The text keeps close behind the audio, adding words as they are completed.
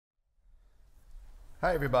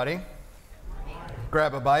Hi, everybody.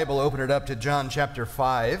 Grab a Bible, open it up to John chapter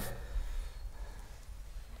 5.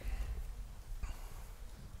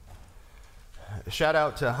 Shout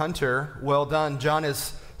out to Hunter. Well done. John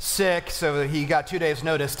is sick, so he got 2 days'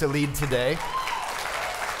 notice to lead today.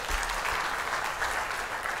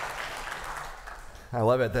 I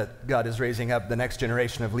love it that God is raising up the next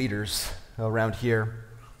generation of leaders around here.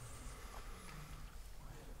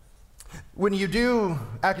 When you do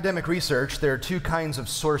academic research, there are two kinds of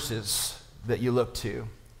sources that you look to.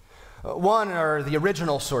 One are the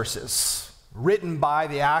original sources, written by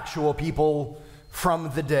the actual people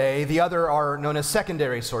from the day. The other are known as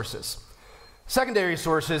secondary sources. Secondary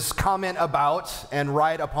sources comment about and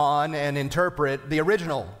write upon and interpret the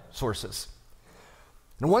original sources.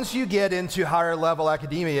 And once you get into higher level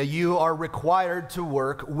academia, you are required to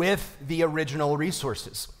work with the original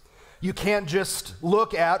resources. You can't just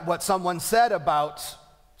look at what someone said about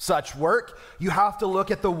such work. You have to look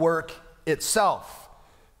at the work itself.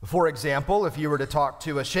 For example, if you were to talk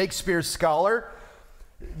to a Shakespeare scholar,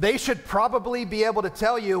 they should probably be able to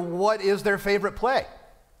tell you what is their favorite play,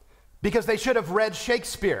 because they should have read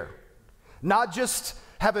Shakespeare, not just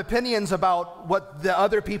have opinions about what the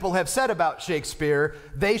other people have said about Shakespeare.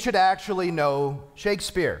 They should actually know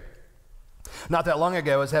Shakespeare. Not that long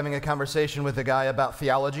ago, I was having a conversation with a guy about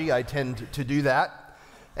theology. I tend to do that.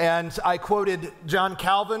 And I quoted John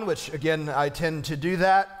Calvin, which, again, I tend to do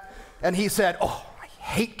that. And he said, "Oh, I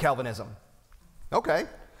hate Calvinism." Okay.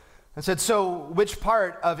 I said, "So which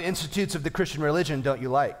part of Institutes of the Christian Religion don't you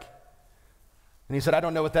like?" And he said, "I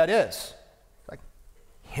don't know what that is." Like,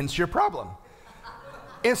 hence your problem.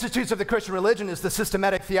 Institutes of the Christian Religion is the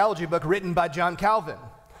systematic theology book written by John Calvin.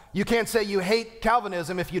 You can't say you hate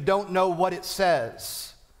Calvinism if you don't know what it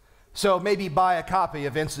says. So maybe buy a copy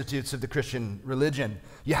of Institutes of the Christian Religion.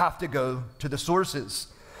 You have to go to the sources.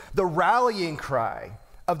 The rallying cry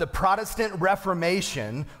of the Protestant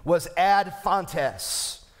Reformation was ad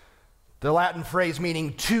fontes, the Latin phrase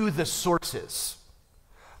meaning to the sources.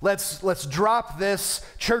 Let's drop this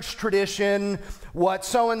church tradition, what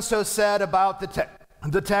so-and-so said about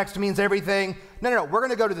the text means everything. No, we're going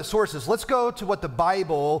to go to the sources. Let's go to what the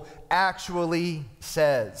Bible actually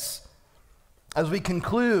says. As we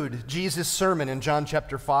conclude Jesus' sermon in John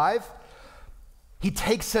chapter 5, he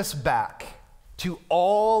takes us back to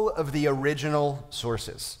all of the original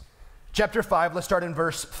sources. Chapter 5, let's start in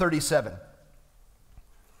verse 37.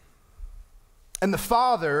 "And the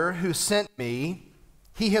Father who sent me,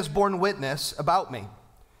 he has borne witness about me.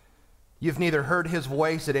 You've neither heard his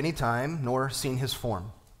voice at any time nor seen his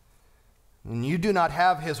form. And you do not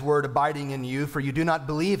have his word abiding in you, for you do not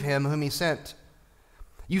believe him whom he sent.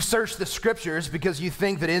 You search the scriptures because you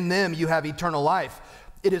think that in them you have eternal life.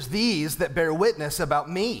 It is these that bear witness about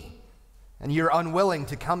me, and you're unwilling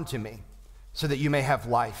to come to me so that you may have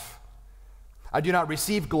life. I do not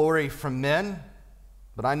receive glory from men,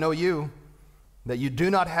 but I know you, that you do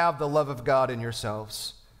not have the love of God in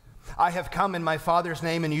yourselves. I have come in my Father's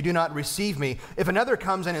name, and you do not receive me. If another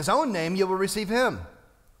comes in his own name, you will receive him.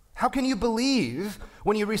 How can you believe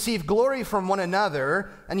when you receive glory from one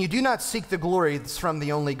another, and you do not seek the glory that's from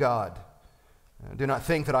the only God? Do not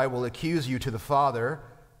think that I will accuse you to the Father.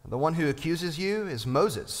 The one who accuses you is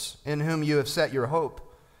Moses, in whom you have set your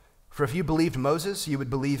hope. For if you believed Moses, you would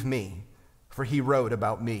believe me, for he wrote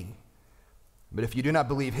about me. But if you do not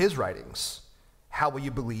believe his writings, how will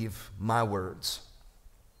you believe my words?"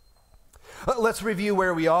 Let's review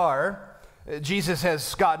where we are. Jesus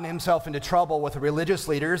has gotten himself into trouble with the religious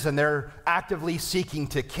leaders, and they're actively seeking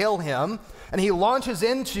to kill him. And he launches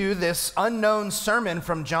into this unknown sermon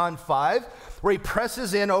from John 5, where he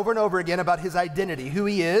presses in over and over again about his identity, who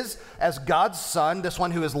he is as God's son, this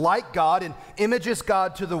one who is like God and images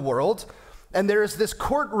God to the world. And there is this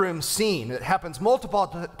courtroom scene that happens multiple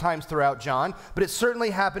times throughout John, but it's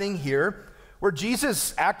certainly happening here, where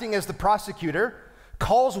Jesus, acting as the prosecutor,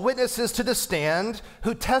 calls witnesses to the stand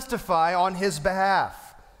who testify on his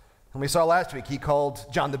behalf. And we saw last week, he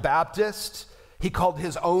called John the Baptist, he called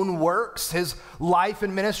his own works, his life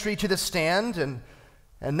and ministry to the stand, and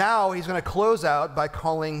now he's going to close out by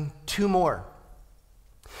calling two more.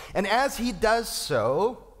 And as he does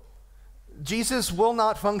so, Jesus will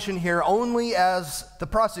not function here only as the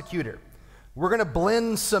prosecutor. We're going to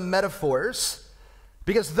blend some metaphors,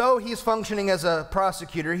 because though he's functioning as a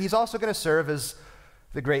prosecutor, he's also going to serve as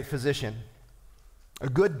the great physician, a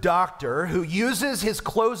good doctor who uses his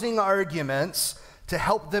closing arguments to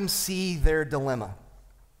help them see their dilemma.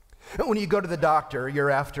 When you go to the doctor, you're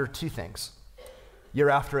after two things. You're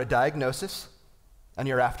after a diagnosis, and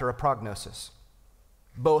you're after a prognosis.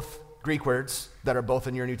 Both Greek words that are both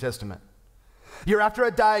in your New Testament. You're after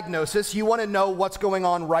a diagnosis. You want to know what's going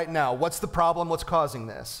on right now. What's the problem? What's causing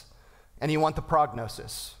this? And you want the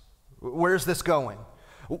prognosis. Where's this going?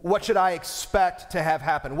 What should I expect to have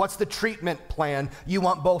happen? What's the treatment plan? You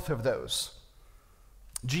want both of those.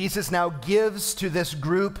 Jesus now gives to this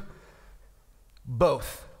group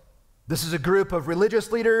both. This is a group of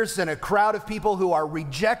religious leaders and a crowd of people who are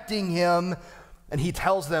rejecting him, and he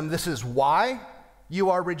tells them, this is why you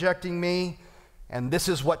are rejecting me, and this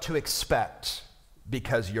is what to expect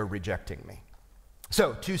because you're rejecting me.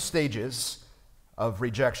 So, 2 stages of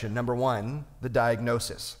rejection. Number 1, the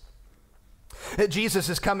diagnosis. Jesus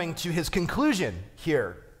is coming to his conclusion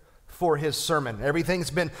here for his sermon.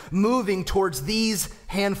 Everything's been moving towards these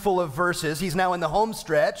handful of verses. He's now in the home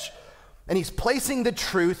stretch, and he's placing the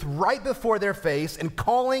truth right before their face and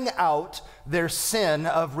calling out their sin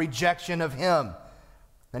of rejection of him.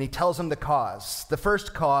 And he tells them the cause. The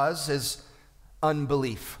first cause is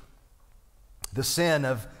unbelief. The sin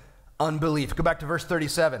of unbelief. Go back to verse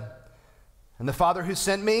 37. And the Father who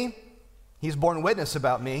sent me, he's borne witness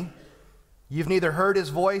about me. You've neither heard his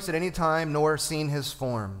voice at any time nor seen his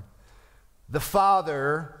form. The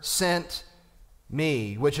Father sent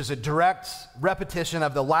me, which is a direct repetition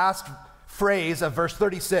of the last phrase of verse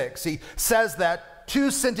 36. He says that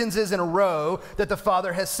 2 sentences in a row that the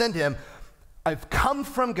Father has sent him. I've come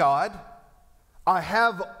from God. I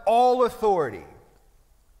have all authority.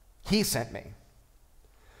 He sent me.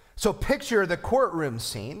 So picture the courtroom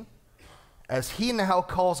scene as he now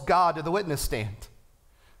calls God to the witness stand.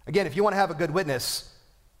 Again, if you want to have a good witness,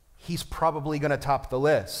 he's probably going to top the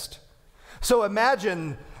list. So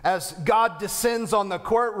imagine as God descends on the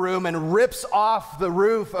courtroom and rips off the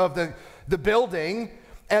roof of the building,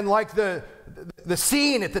 and like the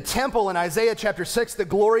scene at the temple in Isaiah chapter 6, the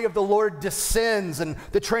glory of the Lord descends and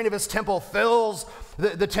the train of his temple fills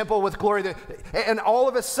the temple with glory. And all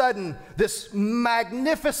of a sudden, this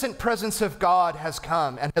magnificent presence of God has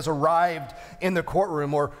come and has arrived in the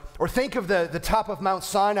courtroom. Or think of the top of Mount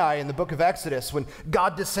Sinai in the book of Exodus when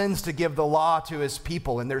God descends to give the law to his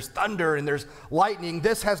people, and there's thunder and there's lightning.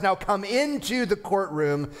 This has now come into the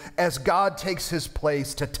courtroom as God takes his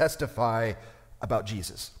place to testify about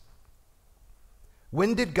Jesus.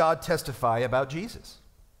 When did God testify about Jesus?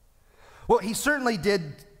 Well, he certainly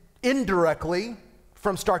did indirectly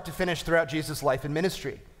from start to finish throughout Jesus' life and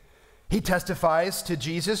ministry. He testifies to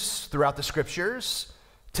Jesus throughout the scriptures,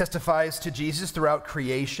 testifies to Jesus throughout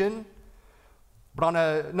creation. But on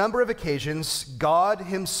a number of occasions, God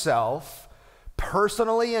himself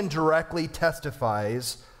personally and directly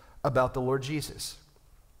testifies about the Lord Jesus.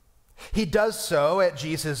 He does so at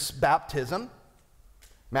Jesus' baptism.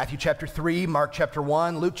 Matthew chapter 3, Mark chapter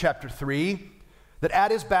 1, Luke chapter 3, that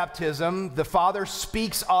at his baptism, the Father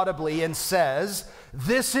speaks audibly and says,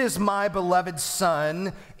 "This is my beloved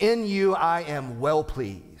Son, in you I am well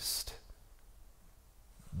pleased."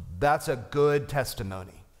 That's a good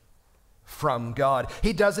testimony from God.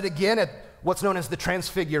 He does it again at what's known as the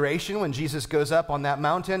Transfiguration, when Jesus goes up on that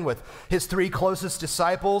mountain with his 3 closest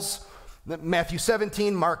disciples, Matthew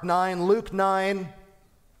 17, Mark 9, Luke 9.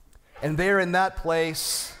 And there in that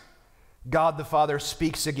place, God the Father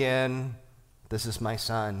speaks again. "This is my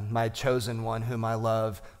Son, my chosen one whom I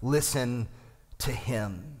love. Listen to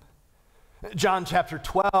him." John chapter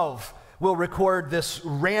 12 will record this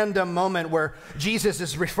random moment where Jesus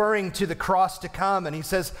is referring to the cross to come, and he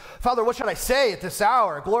says, "Father, what should I say at this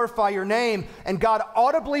hour? Glorify your name." And God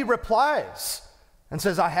audibly replies and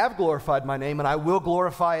says, "I have glorified my name, and I will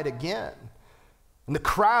glorify it again." And the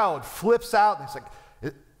crowd flips out, and it's like,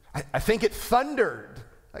 I think it thundered.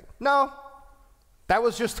 Like, no, that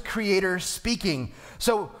was just the Creator speaking.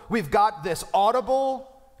 So we've got this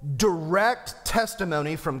audible, direct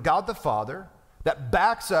testimony from God the Father that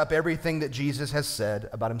backs up everything that Jesus has said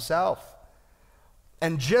about himself.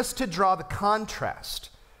 And just to draw the contrast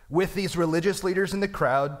with these religious leaders in the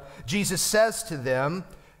crowd, Jesus says to them,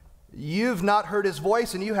 "You've not heard his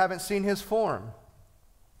voice and you haven't seen his form.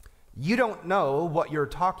 You don't know what you're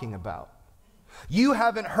talking about. You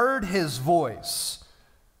haven't heard his voice."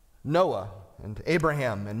 Noah and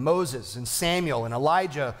Abraham and Moses and Samuel and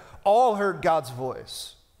Elijah all heard God's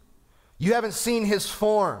voice. You haven't seen his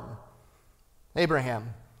form.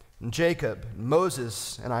 Abraham and Jacob, and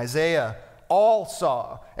Moses and Isaiah all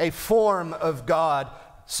saw a form of God.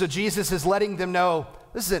 So Jesus is letting them know,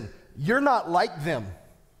 listen, you're not like them.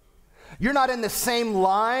 You're not in the same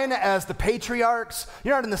line as the patriarchs.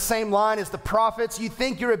 You're not in the same line as the prophets. You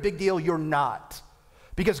think you're a big deal. You're not.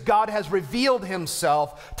 Because God has revealed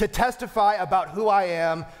himself to testify about who I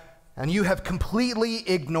am, and you have completely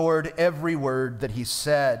ignored every word that he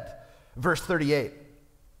said. Verse 38,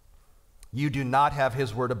 "You do not have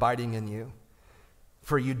his word abiding in you,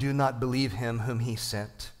 for you do not believe him whom he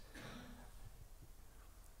sent.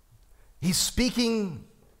 He's speaking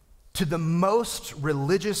to the most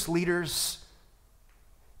religious leaders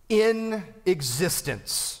in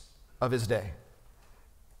existence of his day.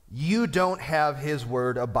 You don't have his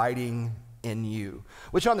word abiding in you,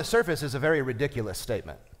 which on the surface is a very ridiculous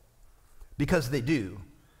statement, because they do.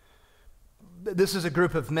 This is a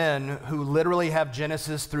group of men who literally have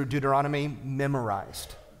Genesis through Deuteronomy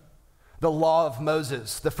memorized. The law of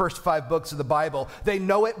Moses, the first 5 books of the Bible, they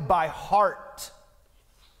know it by heart.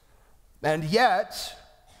 And yet,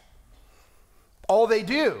 all they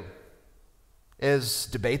do is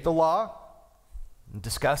debate the law,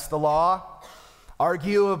 discuss the law,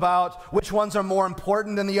 argue about which ones are more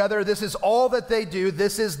important than the other. This is all that they do.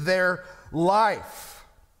 This is their life.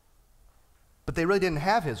 But they really didn't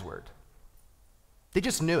have his word. They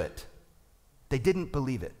just knew it. They didn't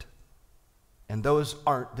believe it. And those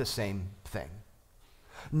aren't the same thing.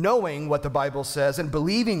 Knowing what the Bible says and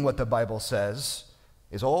believing what the Bible says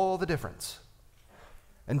is all the difference.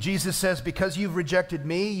 And Jesus says, because you've rejected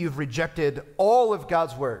me, you've rejected all of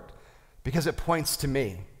God's word, because it points to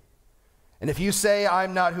me. And if you say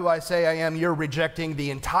I'm not who I say I am, you're rejecting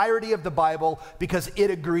the entirety of the Bible because it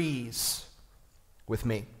agrees with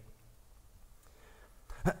me.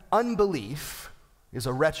 Unbelief is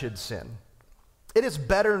a wretched sin. It is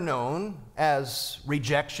better known as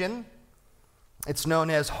rejection. It's known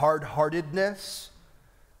as hard-heartedness.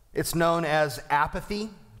 It's known as apathy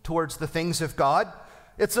towards the things of God.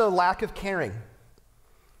 It's a lack of caring.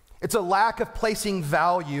 It's a lack of placing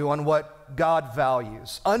value on what God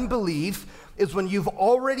values. Unbelief is when you've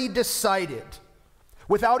already decided,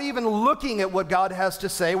 without even looking at what God has to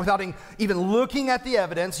say, without even looking at the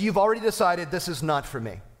evidence, you've already decided this is not for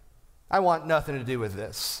me. I want nothing to do with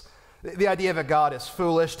this. The idea of a God is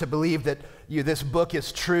foolish. To believe that this book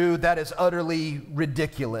is true, that is utterly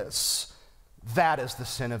ridiculous. That is the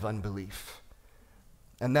sin of unbelief.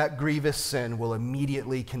 And that grievous sin will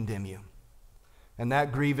immediately condemn you. And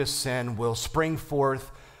that grievous sin will spring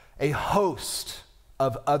forth a host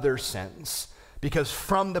of other sins. Because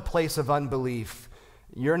from the place of unbelief,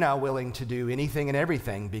 you're now willing to do anything and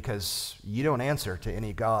everything because you don't answer to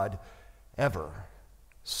any God ever.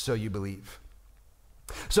 So you believe.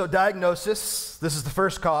 So diagnosis, this is the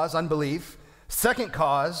first cause, unbelief. Second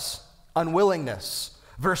cause, unwillingness.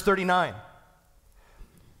 Verse 39.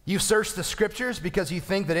 You search the scriptures because you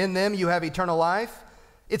think that in them you have eternal life.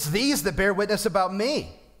 It's these that bear witness about me.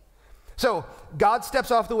 So God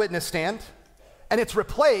steps off the witness stand, and it's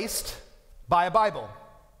replaced by a Bible.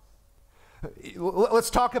 Let's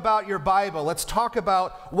talk about your Bible. Let's talk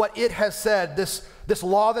about what it has said, this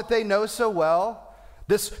law that they know so well.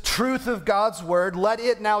 This truth of God's word, let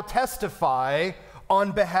it now testify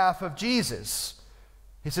on behalf of Jesus.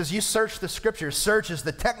 He says, you search the scriptures. Search is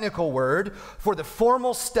the technical word for the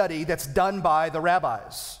formal study that's done by the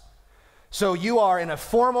rabbis. So you are in a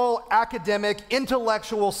formal, academic,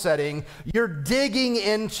 intellectual setting. You're digging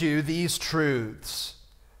into these truths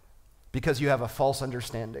because you have a false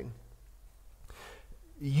understanding.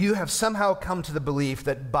 You have somehow come to the belief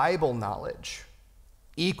that Bible knowledge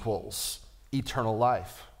equals eternal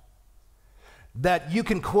life. That you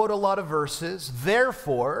can quote a lot of verses,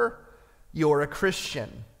 therefore you're a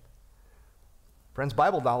Christian. Friends,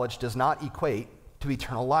 Bible knowledge does not equate to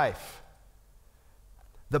eternal life.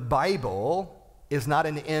 The Bible is not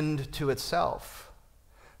an end to itself.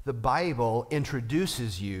 The Bible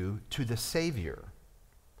introduces you to the Savior.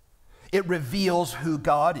 It reveals who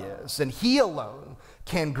God is, and He alone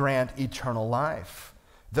can grant eternal life.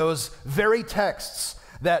 Those very texts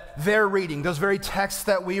that they're reading, those very texts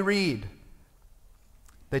that we read,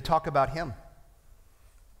 they talk about Him.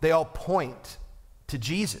 They all point to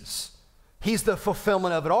Jesus. He's the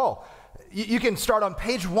fulfillment of it all. You can start on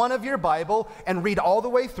page 1 of your Bible and read all the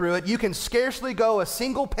way through it. You can scarcely go a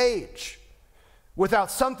single page without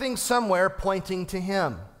something somewhere pointing to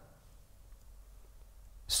Him.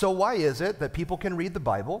 So why is it that people can read the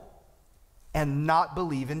Bible and not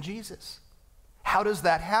believe in Jesus? How does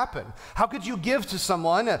that happen? How could you give to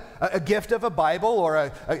someone a gift of a Bible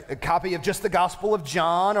or a copy of just the Gospel of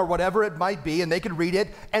John or whatever it might be, and they could read it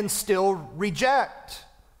and still reject?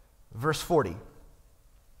 Verse 40.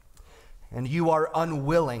 And you are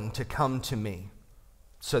unwilling to come to me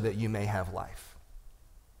so that you may have life.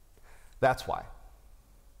 That's why.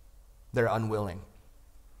 They're unwilling.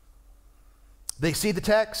 They see the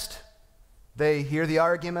text. They hear the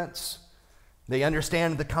arguments. They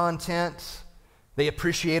understand the content. They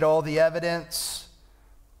appreciate all the evidence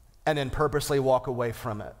and then purposely walk away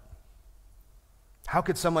from it. How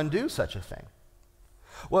could someone do such a thing?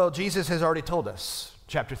 Well, Jesus has already told us.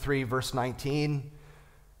 Chapter 3, verse 19,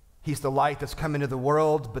 He's the light that's come into the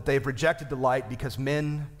world, but they've rejected the light because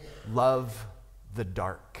men love the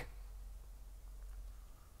dark.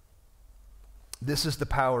 This is the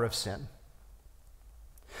power of sin.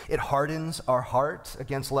 It hardens our heart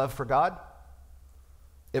against love for God.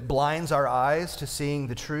 It blinds our eyes to seeing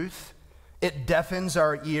the truth. It deafens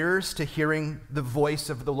our ears to hearing the voice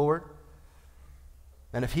of the Lord.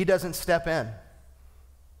 And if he doesn't step in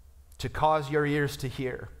to cause your ears to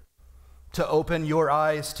hear, to open your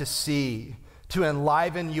eyes to see, to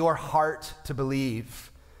enliven your heart to believe,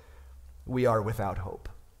 we are without hope.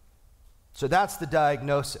 So that's the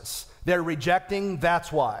diagnosis. They're rejecting,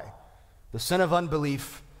 that's why. The sin of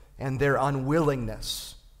unbelief and their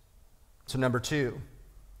unwillingness. So number 2,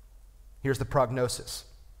 here's the prognosis.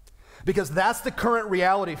 Because that's the current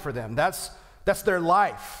reality for them. That's their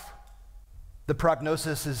life. The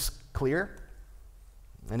prognosis is clear,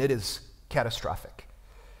 and it is catastrophic.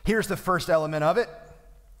 Here's the first element of it: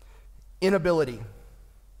 inability.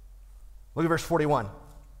 Look at verse 41.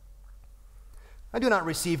 I do not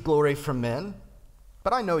receive glory from men,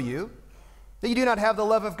 but I know you, that you do not have the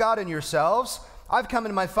love of God in yourselves. I've come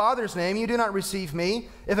in my Father's name, you do not receive me.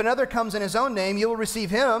 If another comes in his own name, you will receive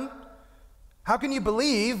him. How can you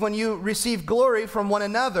believe when you receive glory from one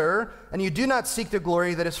another, and you do not seek the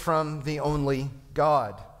glory that is from the only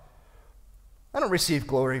God? I don't receive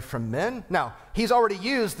glory from men. Now, he's already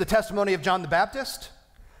used the testimony of John the Baptist,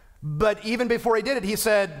 but even before he did it, he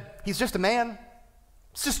said, he's just a man.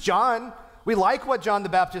 It's just John. We like what John the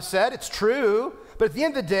Baptist said. It's true. But at the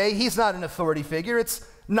end of the day, he's not an authority figure. It's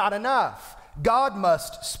not enough. God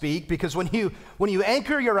must speak, because when you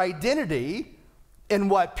anchor your identity in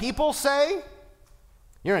what people say,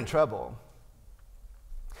 you're in trouble.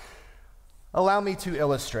 Allow me to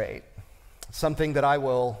illustrate something that I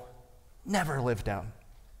will never live down.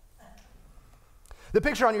 The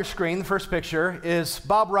picture on your screen, the first picture, is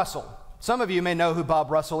Bob Russell. Some of you may know who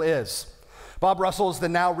Bob Russell is. Bob Russell is the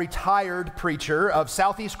now retired preacher of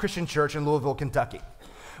Southeast Christian Church in Louisville, Kentucky.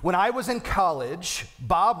 When I was in college,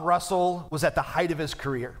 Bob Russell was at the height of his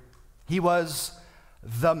career. He was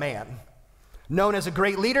the man. Known as a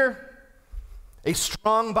great leader, a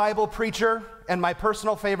strong Bible preacher, and my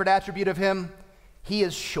personal favorite attribute of him, he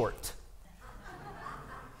is short.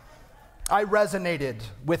 I resonated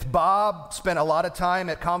with Bob, spent a lot of time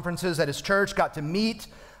at conferences at his church, got to meet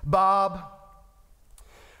Bob,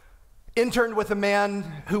 interned with a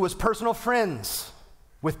man who was personal friends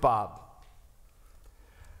with Bob.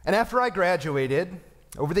 And after I graduated,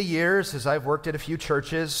 over the years, as I've worked at a few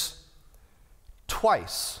churches,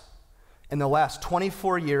 twice in the last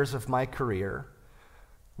 24 years of my career,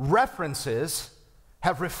 references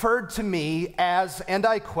have referred to me as, and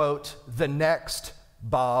I quote, the next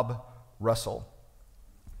Bob Russell.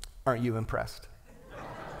 Aren't you impressed?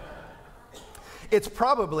 It's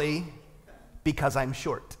probably because I'm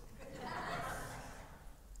short.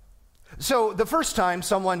 So the first time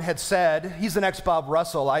someone had said, he's the next Bob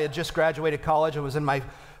Russell, I had just graduated college. I was in my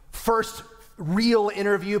first real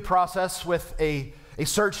interview process with a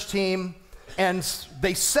search team, and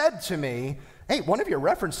they said to me, hey, one of your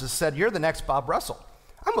references said you're the next Bob Russell.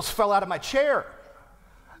 I almost fell out of my chair.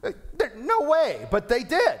 No way, but they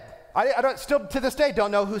did. I still to this day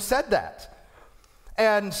don't know who said that.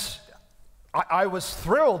 And I was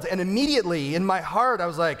thrilled, and immediately in my heart I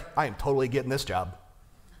was like, I am totally getting this job.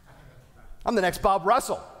 I'm the next Bob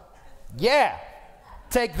Russell. Yeah,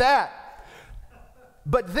 take that.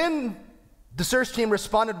 But then the search team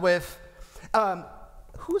responded with,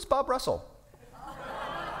 who's Bob Russell?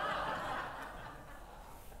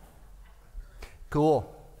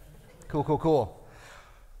 Cool.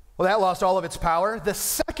 Well, that lost all of its power. The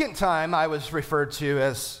second time I was referred to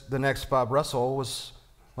as the next Bob Russell was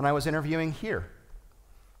when I was interviewing here.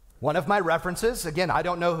 One of my references, again, I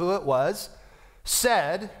don't know who it was,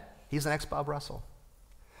 said, he's the next Bob Russell.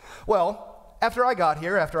 Well, after I got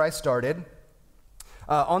here, after I started,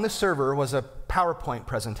 on the server was a PowerPoint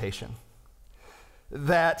presentation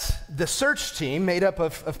that the search team, made up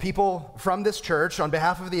of people from this church on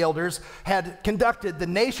behalf of the elders, had conducted the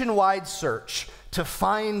nationwide search to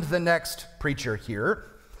find the next preacher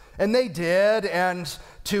here. And they did, and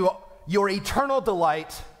to your eternal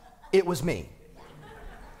delight, it was me.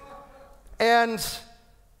 And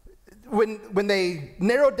when they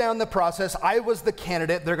narrowed down the process, I was the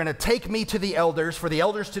candidate. They're going to take me to the elders for the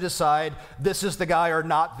elders to decide this is the guy or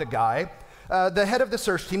not the guy. The head of the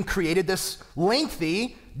search team created this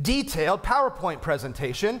lengthy, detailed PowerPoint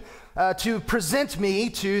presentation to present me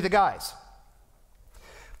to the guys.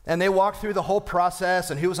 And they walked through the whole process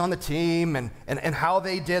and who was on the team and how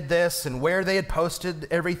they did this and where they had posted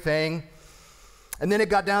everything. And then it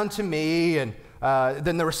got down to me, and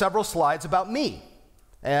then there were several slides about me.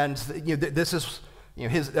 And this is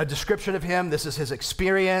a description of him. This is his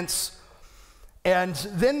experience. And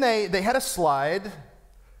then they had a slide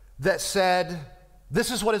that said,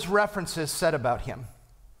 this is what his references said about him.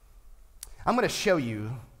 I'm going to show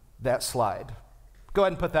you that slide. Go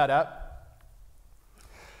ahead and put that up.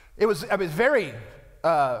 It was very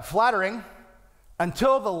flattering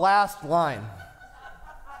until the last line.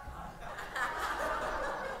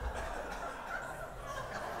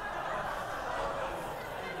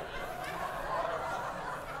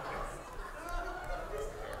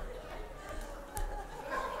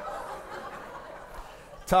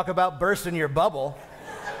 Talk about bursting your bubble.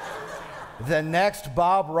 The next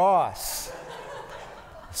Bob Ross.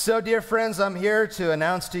 So, dear friends, I'm here to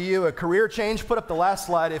announce to you a career change. Put up the last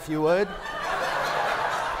slide, if you would.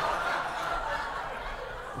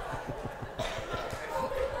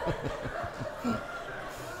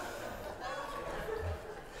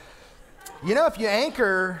 If you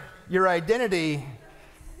anchor your identity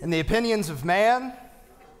in the opinions of man,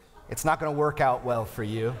 it's not going to work out well for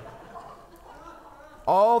you.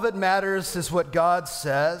 All that matters is what God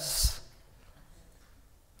says.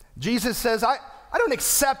 Jesus says, I don't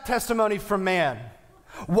accept testimony from man.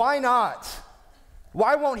 Why not?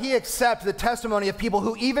 Why won't he accept the testimony of people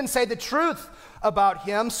who even say the truth about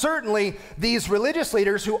him? Certainly, these religious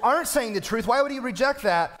leaders who aren't saying the truth, why would he reject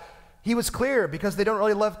that? He was clear, because they don't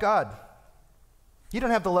really love God. You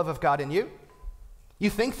don't have the love of God in you. You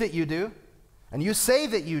think that you do, and you say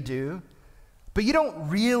that you do, but you don't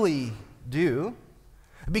really do.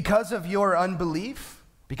 Because of your unbelief,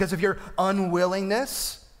 because of your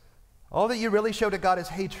unwillingness, all that you really show to God is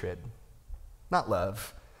hatred, not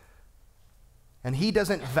love. And he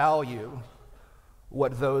doesn't value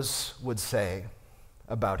what those would say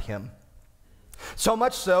about him. So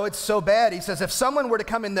much so, it's so bad, he says, if someone were to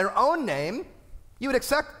come in their own name, you would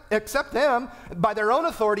accept them. By their own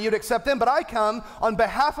authority, you'd accept them. But I come on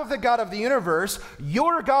behalf of the God of the universe,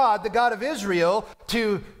 your God, the God of Israel,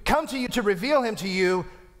 to come to you, to reveal him to you,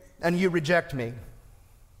 and you reject me.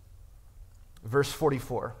 Verse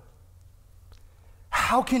 44.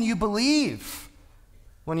 How can you believe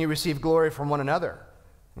when you receive glory from one another,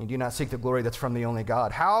 and you do not seek the glory that's from the only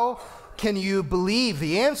God? How can you believe?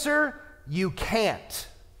 The answer, you can't.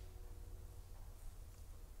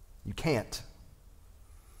 You can't.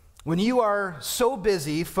 When you are so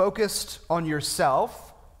busy, focused on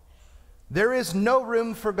yourself, there is no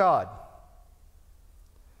room for God.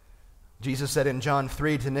 Jesus said in John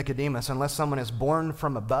 3 to Nicodemus, unless someone is born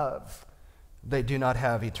from above, they do not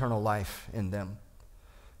have eternal life in them.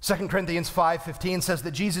 2 Corinthians 5:15 says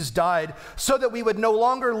that Jesus died so that we would no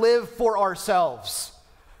longer live for ourselves,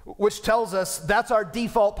 which tells us that's our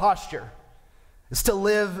default posture, is to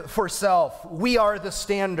live for self. We are the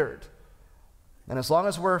standard. And as long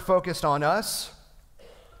as we're focused on us,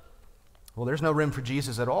 well, there's no room for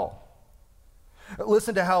Jesus at all.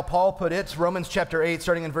 Listen to how Paul put it, Romans chapter 8,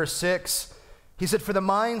 starting in verse 6. He said, for the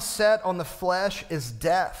mind set on the flesh is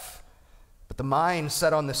death, but the mind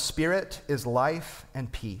set on the Spirit is life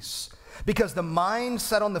and peace. Because the mind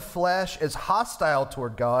set on the flesh is hostile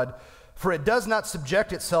toward God, for it does not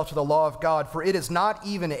subject itself to the law of God, for it is not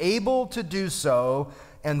even able to do so,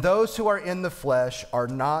 and those who are in the flesh are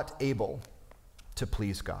not able to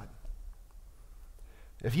please God.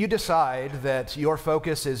 If you decide that your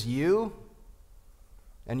focus is you,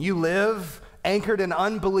 and you live anchored in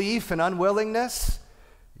unbelief and unwillingness,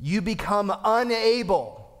 you become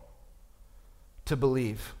unable to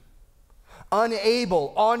believe.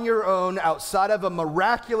 Unable on your own, outside of a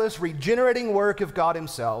miraculous regenerating work of God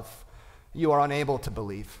himself, you are unable to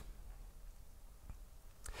believe.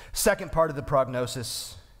 Second part of the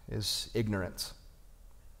prognosis is ignorance.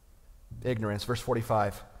 Ignorance, verse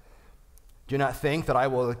 45. Do not think that I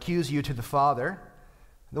will accuse you to the Father.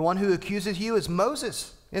 The one who accuses you is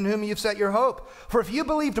Moses, in whom you've set your hope. For if you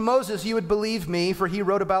believed Moses, you would believe me, for he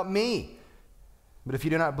wrote about me. But if you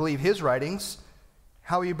do not believe his writings,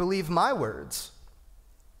 how will you believe my words?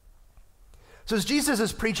 So as Jesus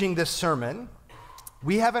is preaching this sermon,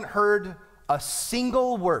 we haven't heard a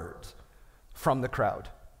single word from the crowd.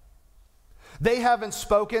 They haven't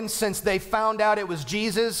spoken since they found out it was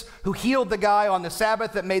Jesus who healed the guy on the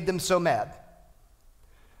Sabbath that made them so mad.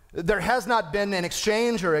 There has not been an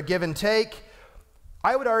exchange or a give and take.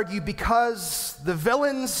 I would argue because the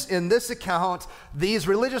villains in this account, these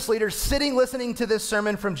religious leaders sitting listening to this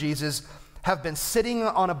sermon from Jesus, have been sitting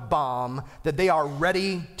on a bomb that they are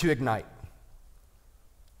ready to ignite.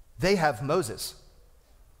 They have Moses,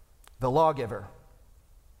 the lawgiver.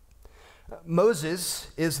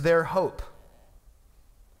 Moses is their hope.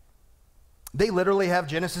 They literally have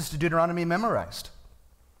Genesis to Deuteronomy memorized.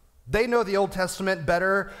 They know the Old Testament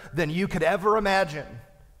better than you could ever imagine.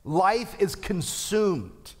 Life is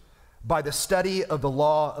consumed by the study of the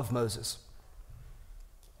law of Moses.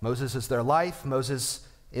 Moses is their life. Moses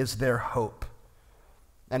is their hope.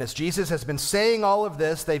 And as Jesus has been saying all of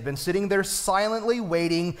this, they've been sitting there silently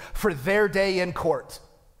waiting for their day in court.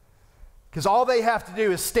 Because all they have to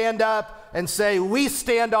do is stand up and say, "We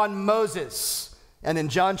stand on Moses." And in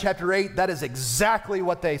John chapter 8, that is exactly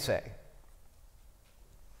what they say.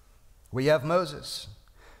 We have Moses.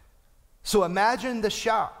 So imagine the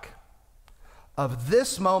shock of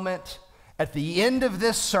this moment at the end of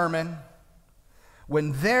this sermon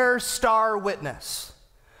when their star witness,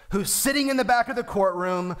 who's sitting in the back of the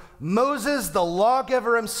courtroom, Moses, the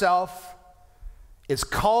lawgiver himself, is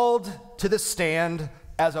called to the stand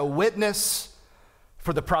as a witness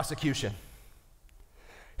for the prosecution.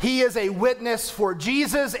 He is a witness for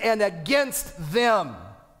Jesus and against them.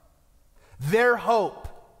 Their hope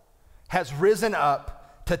has risen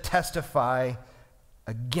up to testify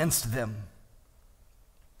against them.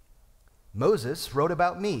 Moses wrote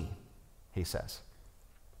about me, he says.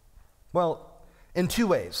 Well, in two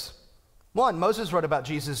ways. One, Moses wrote about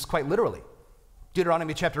Jesus quite literally.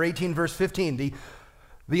 Deuteronomy chapter 18, verse 15,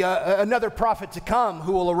 another prophet to come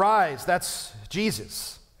who will arise, that's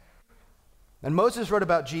Jesus. And Moses wrote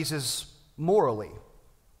about Jesus morally.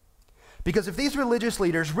 Because if these religious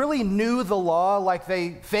leaders really knew the law like they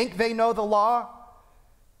think they know the law,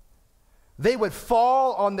 they would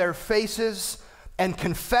fall on their faces and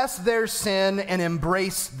confess their sin and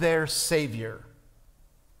embrace their Savior.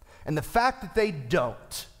 And the fact that they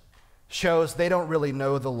don't shows they don't really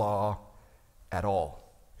know the law at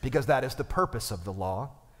all, because that is the purpose of the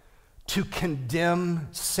law, to condemn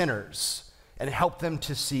sinners and help them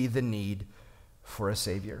to see the need for a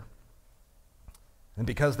Savior. And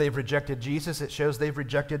because they've rejected Jesus, it shows they've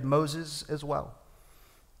rejected Moses as well.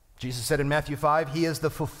 Jesus said in Matthew 5, he is the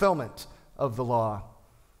fulfillment of the law.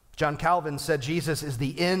 John Calvin said Jesus is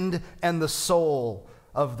the end and the soul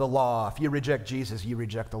of the law. If you reject Jesus, you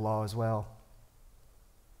reject the law as well.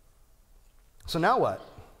 So now what?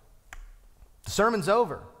 The sermon's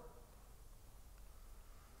over.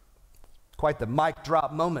 Quite the mic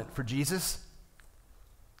drop moment for Jesus.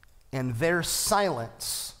 And their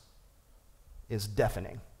silence is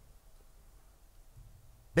deafening.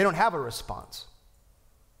 They don't have a response.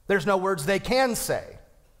 There's no words they can say.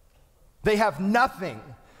 They have nothing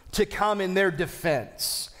to come in their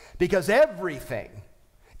defense, because everything,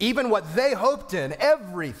 even what they hoped in,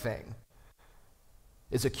 everything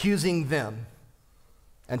is accusing them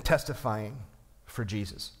and testifying for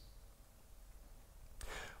Jesus.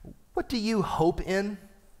 What do you hope in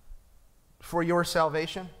for your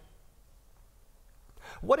salvation?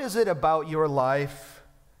 What is it about your life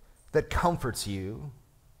that comforts you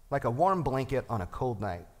like a warm blanket on a cold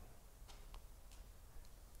night?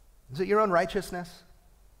 Is it your own righteousness?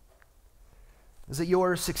 Is it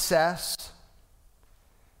your success?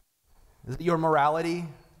 Is it your morality?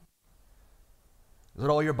 Is it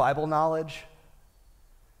all your Bible knowledge?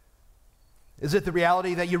 Is it the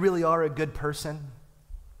reality that you really are a good person?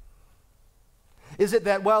 Is it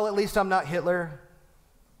that, well, at least I'm not Hitler?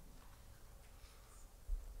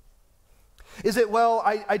 Is it, well,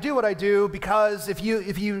 I do what I do because if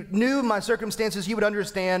you knew my circumstances, you would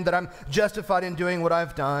understand that I'm justified in doing what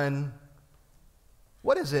I've done?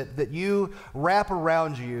 What is it that you wrap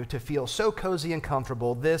around you to feel so cozy and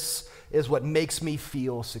comfortable? This is what makes me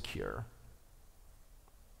feel secure.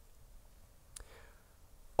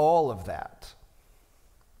 All of that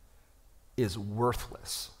is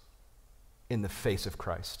worthless in the face of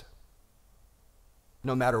Christ,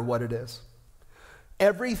 no matter what it is.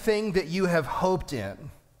 Everything that you have hoped in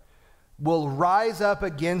will rise up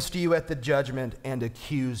against you at the judgment and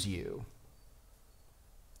accuse you.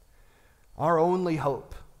 Our only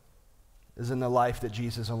hope is in the life that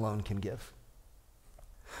Jesus alone can give.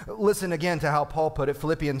 Listen again to how Paul put it,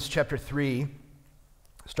 Philippians chapter 3,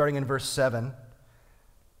 starting in verse 7.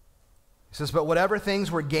 He says, "But whatever things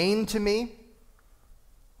were gained to me,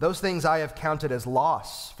 those things I have counted as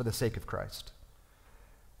loss for the sake of Christ.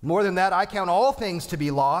 More than that, I count all things to be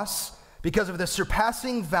loss because of the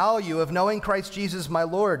surpassing value of knowing Christ Jesus my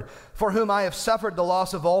Lord, for whom I have suffered the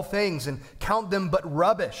loss of all things and count them but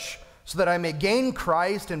rubbish, so that I may gain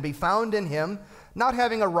Christ and be found in him, not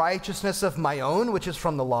having a righteousness of my own, which is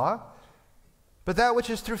from the law, but that which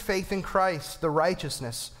is through faith in Christ, the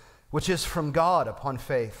righteousness which is from God upon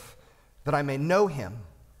faith, that I may know him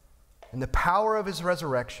and the power of his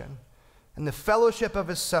resurrection and the fellowship of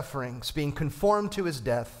his sufferings, being conformed to his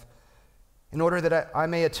death, in order that I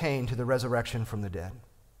may attain to the resurrection from the dead."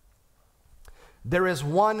 There is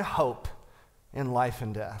one hope in life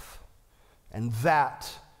and death, and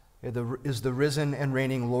that is the risen and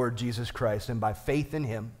reigning Lord Jesus Christ. And by faith in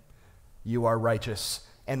him, you are righteous,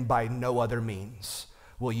 and by no other means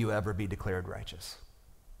will you ever be declared righteous.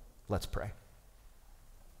 Let's pray.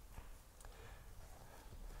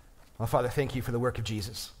 Well, Father, thank you for the work of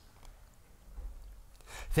Jesus.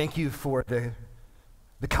 Thank you for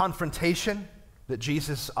the confrontation that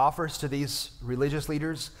Jesus offers to these religious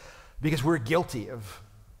leaders, because we're guilty of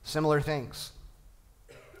similar things,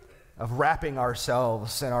 of wrapping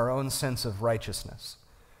ourselves in our own sense of righteousness,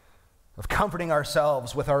 of comforting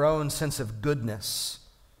ourselves with our own sense of goodness,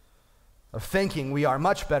 of thinking we are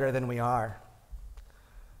much better than we are,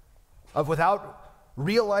 of without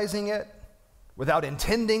realizing it, without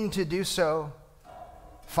intending to do so,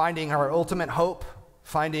 finding our ultimate hope,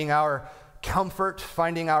 finding our comfort,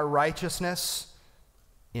 finding our righteousness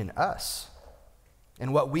in us,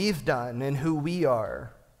 in what we've done, in who we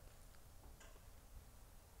are.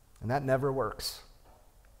 And that never works.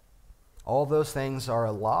 All those things are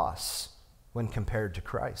a loss when compared to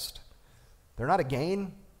Christ. They're not a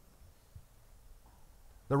gain.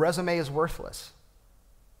 The resume is worthless.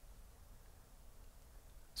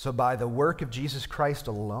 So by the work of Jesus Christ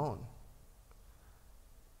alone,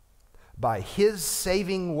 by his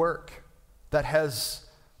saving work that has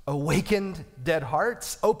awakened dead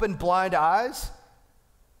hearts, opened blind eyes,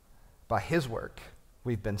 by his work,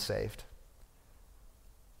 we've been saved.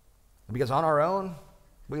 Because on our own,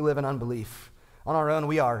 we live in unbelief. On our own,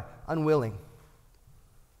 we are unwilling.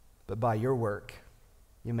 But by your work,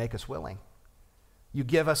 you make us willing. You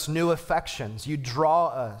give us new affections. You draw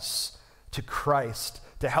us to Christ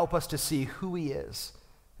to help us to see who he is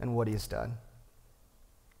and what he has done.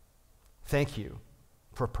 Thank you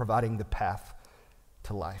for providing the path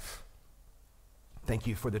to life. Thank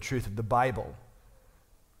you for the truth of the Bible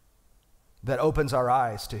that opens our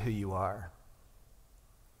eyes to who you are.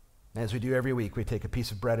 As we do every week, we take a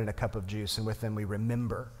piece of bread and a cup of juice, and with them we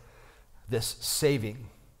remember this saving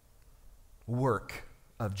work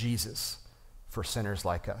of Jesus for sinners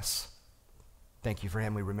like us. Thank you for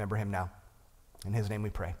him. We remember him now. In his name we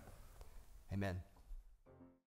pray. Amen.